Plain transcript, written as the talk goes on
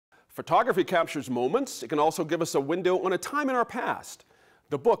Photography captures moments. It can also give us a window on a time in our past.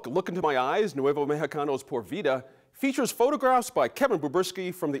 The book, Look Into My Eyes, Nuevomexicanos por Vida, features photographs by Kevin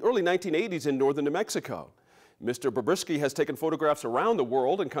Bubriski from the early 1980s in northern New Mexico. Mr. Bubriski has taken photographs around the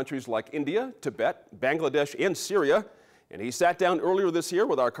world in countries like India, Tibet, Bangladesh, and Syria. And he sat down earlier this year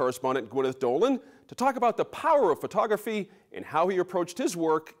with our correspondent Gwyneth Doland to talk about the power of photography and how he approached his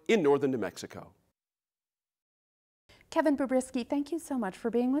work in northern New Mexico. Kevin Bubriski, thank you so much for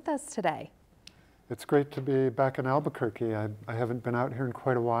being with us today. It's great to be back in Albuquerque. I haven't been out here in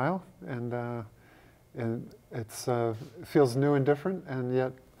quite a while, and it feels new and different, and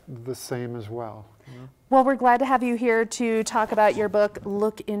yet the same as well. You know? Well, we're glad to have you here to talk about your book,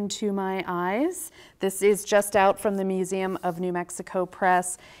 Look Into My Eyes. This is just out from the Museum of New Mexico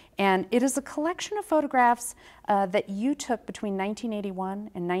Press, and it is a collection of photographs that you took between 1981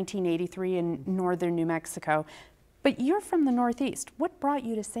 and 1983 in northern New Mexico. But you're from the Northeast. What brought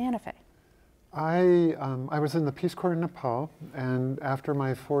you to Santa Fe? I was in the Peace Corps in Nepal, and after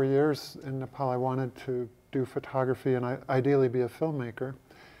my 4 years in Nepal, I wanted to do photography and ideally be a filmmaker.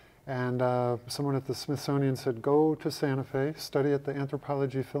 And someone at the Smithsonian said, go to Santa Fe, study at the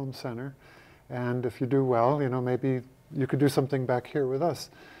Anthropology Film Center, and if you do well, you know, maybe you could do something back here with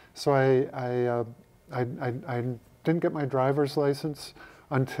us. So I didn't get my driver's license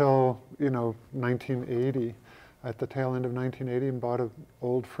until, you know, 1980. At the tail end of 1980, and bought an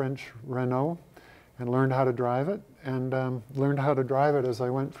old French Renault and learned how to drive it, and learned how to drive it as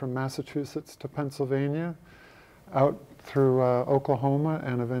I went from Massachusetts to Pennsylvania, out through Oklahoma,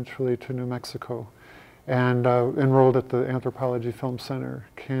 and eventually to New Mexico, and enrolled at the Anthropology Film Center,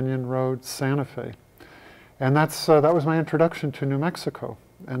 Canyon Road, Santa Fe. And that was my introduction to New Mexico,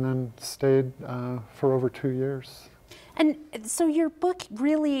 and then stayed for over 2 years. And so your book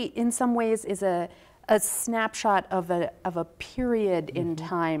really, in some ways, is a snapshot of a period in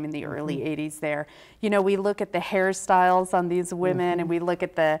time in the early 80s there. You know, we look at the hairstyles on these women, and we look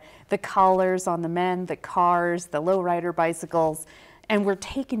at the collars on the men, the cars, the lowrider bicycles, and we're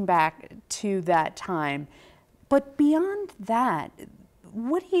taken back to that time. But beyond that,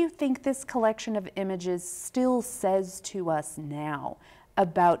 what do you think this collection of images still says to us now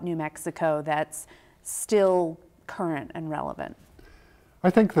about New Mexico that's still current and relevant? I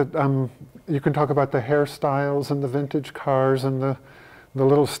think that you can talk about the hairstyles and the vintage cars and the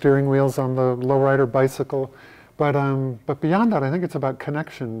little steering wheels on the lowrider bicycle, but beyond that, I think it's about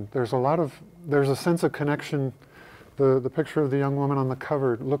connection. There's a sense of connection. The picture of the young woman on the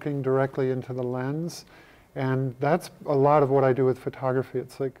cover looking directly into the lens, and that's a lot of what I do with photography.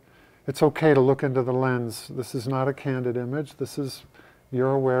 It's like, it's okay to look into the lens. This is not a candid image. This is,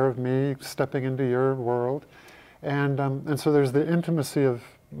 you're aware of me stepping into your world. And so there's the intimacy of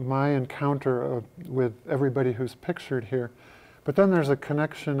my encounter with everybody who's pictured here. But then there's a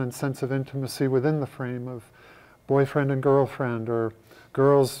connection and sense of intimacy within the frame of boyfriend and girlfriend, or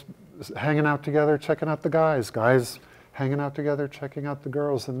girls hanging out together, checking out the guys, guys hanging out together, checking out the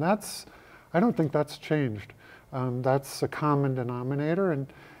girls. And I don't think that's changed. That's a common denominator. And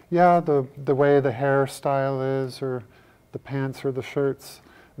yeah, the way the hairstyle is, or the pants or the shirts,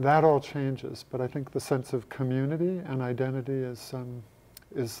 that all changes, but I think the sense of community and identity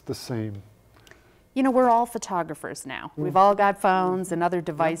is the same. You know, we're all photographers now. We've all got phones and other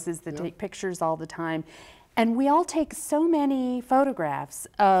devices that take pictures all the time, and we all take so many photographs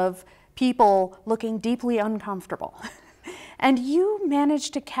of people looking deeply uncomfortable. And you manage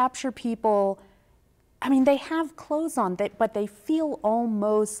to capture people, I mean, they have clothes on, but they feel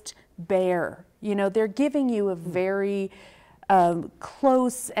almost bare. You know, they're giving you a very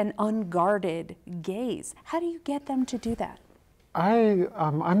close and unguarded gaze. How do you get them to do that?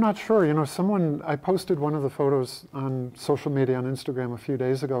 I'm not sure. You know, I posted one of the photos on social media on Instagram a few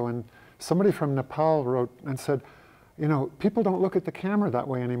days ago, and somebody from Nepal wrote and said, you know, people don't look at the camera that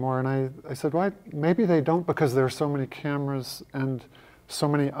way anymore. And I said, why? Maybe they don't, because there are so many cameras and so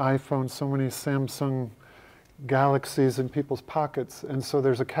many iPhones, so many Samsung Galaxies in people's pockets. And so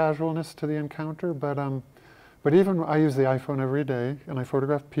there's a casualness to the encounter, but even I use the iPhone every day, and I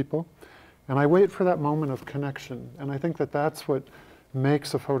photograph people, and I wait for that moment of connection. And I think that that's what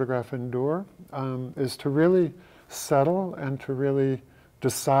makes a photograph endure, is to really settle and to really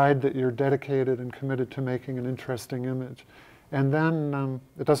decide that you're dedicated and committed to making an interesting image. And then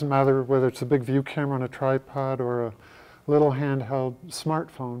it doesn't matter whether it's a big view camera on a tripod or a little handheld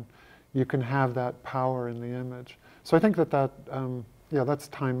smartphone, you can have that power in the image. So I think that yeah, that's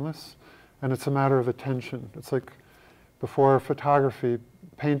timeless. And it's a matter of attention. It's like before photography,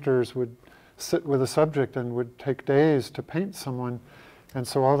 painters would sit with a subject and would take days to paint someone. And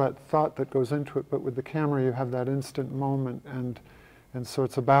so all that thought that goes into it, but with the camera you have that instant moment, and And so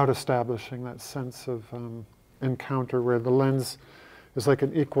it's about establishing that sense of encounter where the lens is like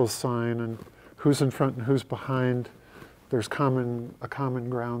an equal sign, and who's in front and who's behind, there's a common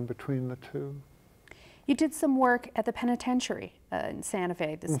ground between the two. You did some work at the penitentiary in Santa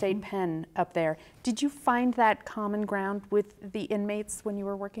Fe, the state pen up there. Did you find that common ground with the inmates when you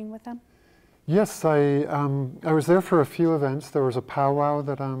were working with them? Yes, I was there for a few events. There was a powwow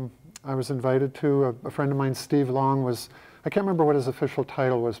that I was invited to. A friend of mine, Steve Long, I can't remember what his official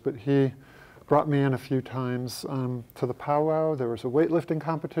title was, but he brought me in a few times to the powwow. There was a weightlifting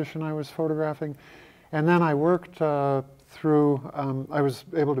competition I was photographing. And then I worked I was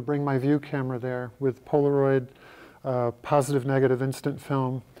able to bring my view camera there with Polaroid, positive, negative, instant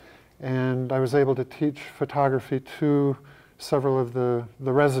film. And I was able to teach photography to several of the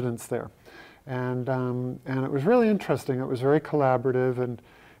residents there. And it was really interesting. It was very collaborative. And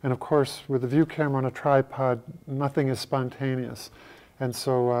of course, with the view camera on a tripod, nothing is spontaneous. And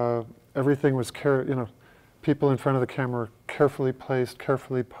so everything was, people in front of the camera were carefully placed,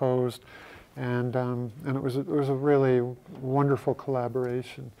 carefully posed. And it was a really wonderful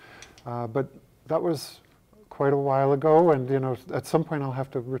collaboration. But that was quite a while ago, and at some point I'll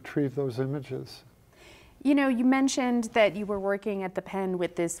have to retrieve those images. You mentioned that you were working at the pen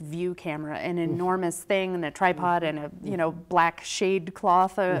with this view camera, an enormous thing, and a tripod, and a black shade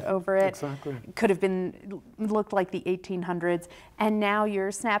cloth over it. Exactly. Could have looked like the 1800s, and now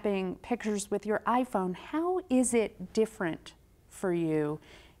you're snapping pictures with your iPhone. How is it different for you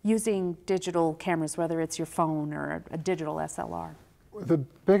using digital cameras, whether it's your phone or a digital SLR? The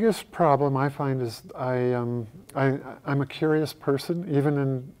biggest problem I find is I'm a curious person.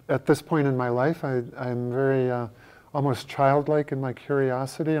 Even at this point in my life, I'm very almost childlike in my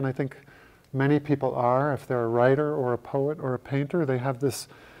curiosity, and I think many people are. If they're a writer or a poet or a painter, they have this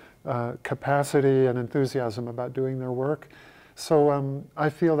capacity and enthusiasm about doing their work. So I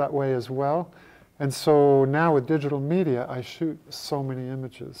feel that way as well. And so now with digital media, I shoot so many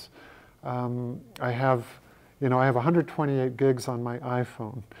images. I have 128 gigs on my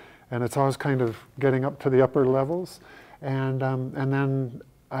iPhone, and it's always kind of getting up to the upper levels. And then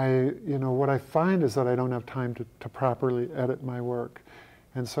what I find is that I don't have time to properly edit my work.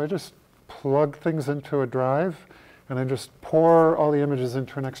 And so I just plug things into a drive, and I just pour all the images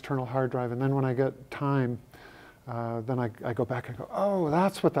into an external hard drive. And then when I get time, then I go back and go, oh,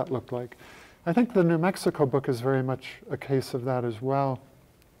 that's what that looked like. I think the New Mexico book is very much a case of that as well,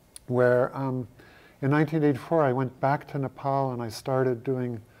 where in 1984 I went back to Nepal and I started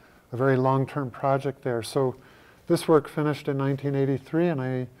doing a very long-term project there. So this work finished in 1983, and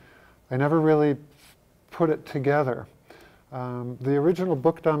I never really put it together. The original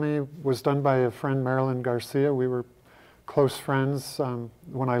book dummy was done by a friend, Marilyn Garcia. We were close friends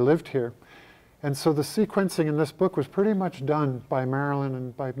when I lived here. And so the sequencing in this book was pretty much done by Marilyn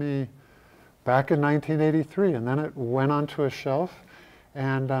and by me back in 1983, and then it went onto a shelf,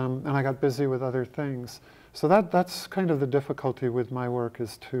 and I got busy with other things. So that's kind of the difficulty with my work,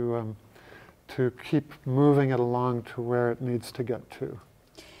 is to keep moving it along to where it needs to get to.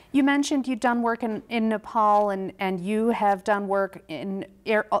 You mentioned you've done work in Nepal, and you have done work in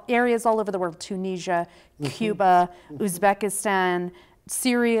areas all over the world: Tunisia, Cuba, Uzbekistan,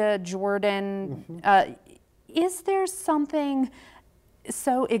 Syria, Jordan. Is there something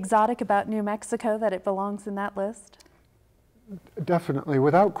so exotic about New Mexico that it belongs in that list? Definitely,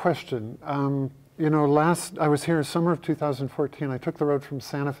 without question. I was here in summer of 2014. I took the road from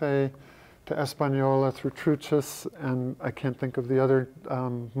Santa Fe to Española through Truchas, and I can't think of the other,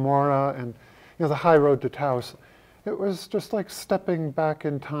 Mora, and the high road to Taos. It was just like stepping back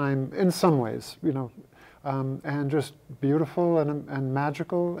in time in some ways, and just beautiful and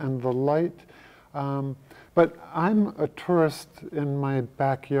magical, and the light. But I'm a tourist in my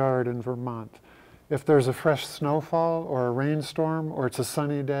backyard in Vermont. If there's a fresh snowfall or a rainstorm, or it's a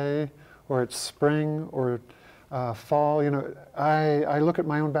sunny day, or it's spring or fall, I look at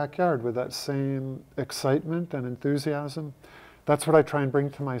my own backyard with that same excitement and enthusiasm. That's what I try and bring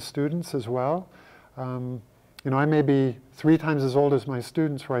to my students as well. I may be 3 times as old as my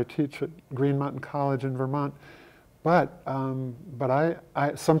students where I teach at Green Mountain College in Vermont, but I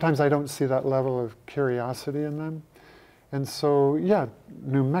sometimes I don't see that level of curiosity in them. And so, yeah,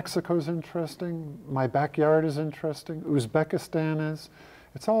 New Mexico's interesting, my backyard is interesting, Uzbekistan is.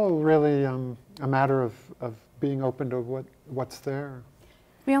 It's all really a matter of being open to what's there.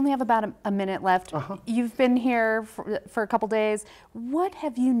 We only have about a minute left. You've been here for a couple days. What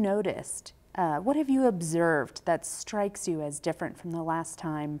have you noticed? What have you observed that strikes you as different from the last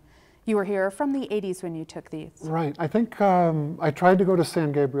time You were here from the 80s when you took these. Right. I think I tried to go to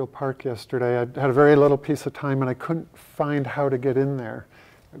San Gabriel Park yesterday. I had a very little piece of time and I couldn't find how to get in there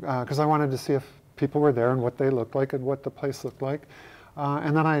because I wanted to see if people were there and what they looked like and what the place looked like.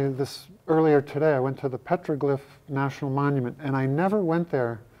 And then earlier today I went to the Petroglyph National Monument, and I never went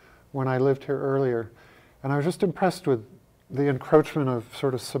there when I lived here earlier. And I was just impressed with the encroachment of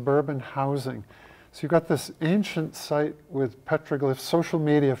sort of suburban housing. So you've got this ancient site with petroglyphs, social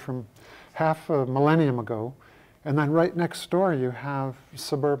media from half a millennium ago, and then right next door you have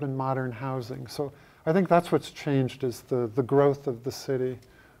suburban modern housing. So I think that's what's changed, is the growth of the city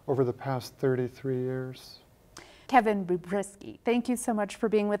over the past 33 years. Kevin Bubriski, thank you so much for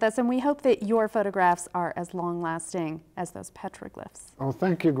being with us, and we hope that your photographs are as long-lasting as those petroglyphs. Oh,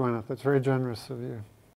 thank you, Gwyneth. That's very generous of you.